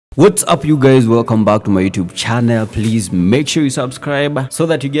What's up, you guys? Welcome back to my YouTube channel. Please make sure you subscribe so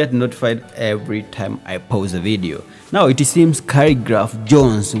that you get notified every time I post a video. Now it seems Khaligraph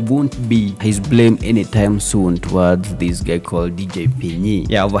Jones won't be his blame anytime soon towards this guy called DJ Pinye.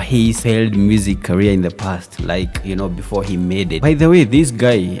 Yeah, over his failed music career in the past, like, you know, before he made it. By the way, this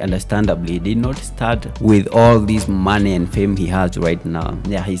guy understandably did not start with all this money and fame he has right now.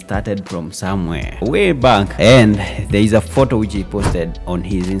 Yeah, he started from somewhere way back, and there is a photo which he posted on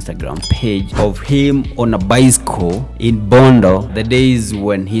his Instagram page of him on a bicycle in Bondo, the days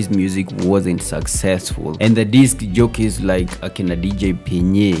when his music wasn't successful, and the disc jockeys like Akina DJ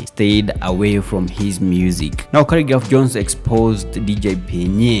Pinye stayed away from his music. Now Khaligraph Jones exposed DJ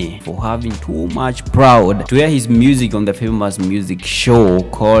Pinye for having too much pride to wear his music on the famous music show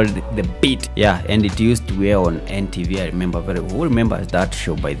called The Beat. Yeah, and it used to air on NTV. I remember very well. Who remembers that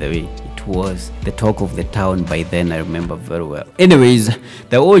show, by the way? It was the talk of the town by then. I remember very well. Anyways,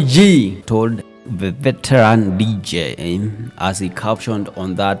 the OG told the veteran DJ, as he captioned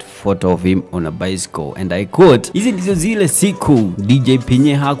on that photo of him on a bicycle, and I quote, "Hizi ndizo zile siku DJ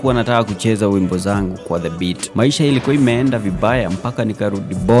Pinye hakuwa anataka kucheza wimbo zangu kwa The Beat. Maisha ilikuwa imeenda vibaya mpaka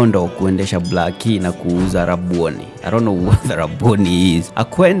nikarudi Bondo kuendesha blaki na kuuza raboni." I don't know what the raboni is.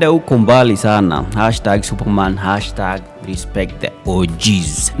 Akwenda huko mbali sana. #Superman, #respect the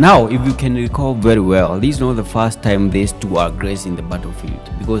OGs. Now, if you can recall very well, this is not the first time these two are gracing the battlefield,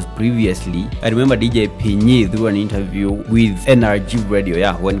 because previously I remember DJ Pinye through an interview with NRG Radio,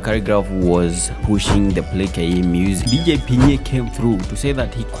 yeah, when Khaligraph was pushing the Play KE music, DJ Pinye came through to say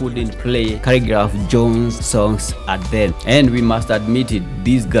that he couldn't play Khaligraph Jones songs at then, and we must admit it,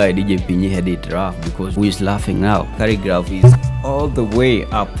 this guy DJ Pinye had it rough, because who is laughing now? Khaligraph is all the way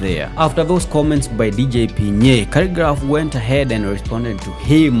up there. After those comments by DJ Pinye, Khaligraph went ahead and responded to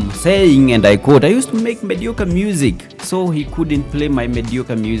him saying, and I quote, "I used to make mediocre music, so he couldn't play my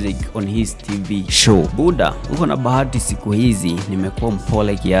mediocre music on his TV show. Buda, uko na bahati siku hizi, nimekuwa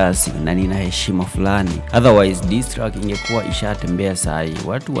mpole kiasi na nina heshima fulani. Otherwise, this track ingekuwa ishatembea sahi.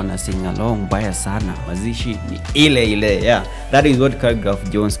 Watu wana sing along baya sana. Mazishi ni ile ile." Yeah, that is what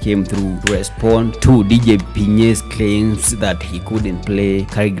Khaligraph Jones came through to respond to DJ Pinye's claims that he couldn't play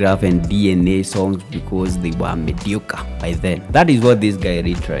Khaligraph and DNA songs because they were mediocre by then. That is what this guy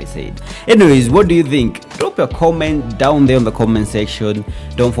literally said. Anyways, what do you think? Drop your comment down there in the comment section.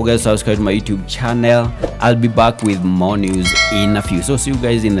 Don't forget to subscribe to my YouTube channel. I'll be back with more news in a few. So see you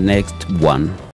guys in the next one.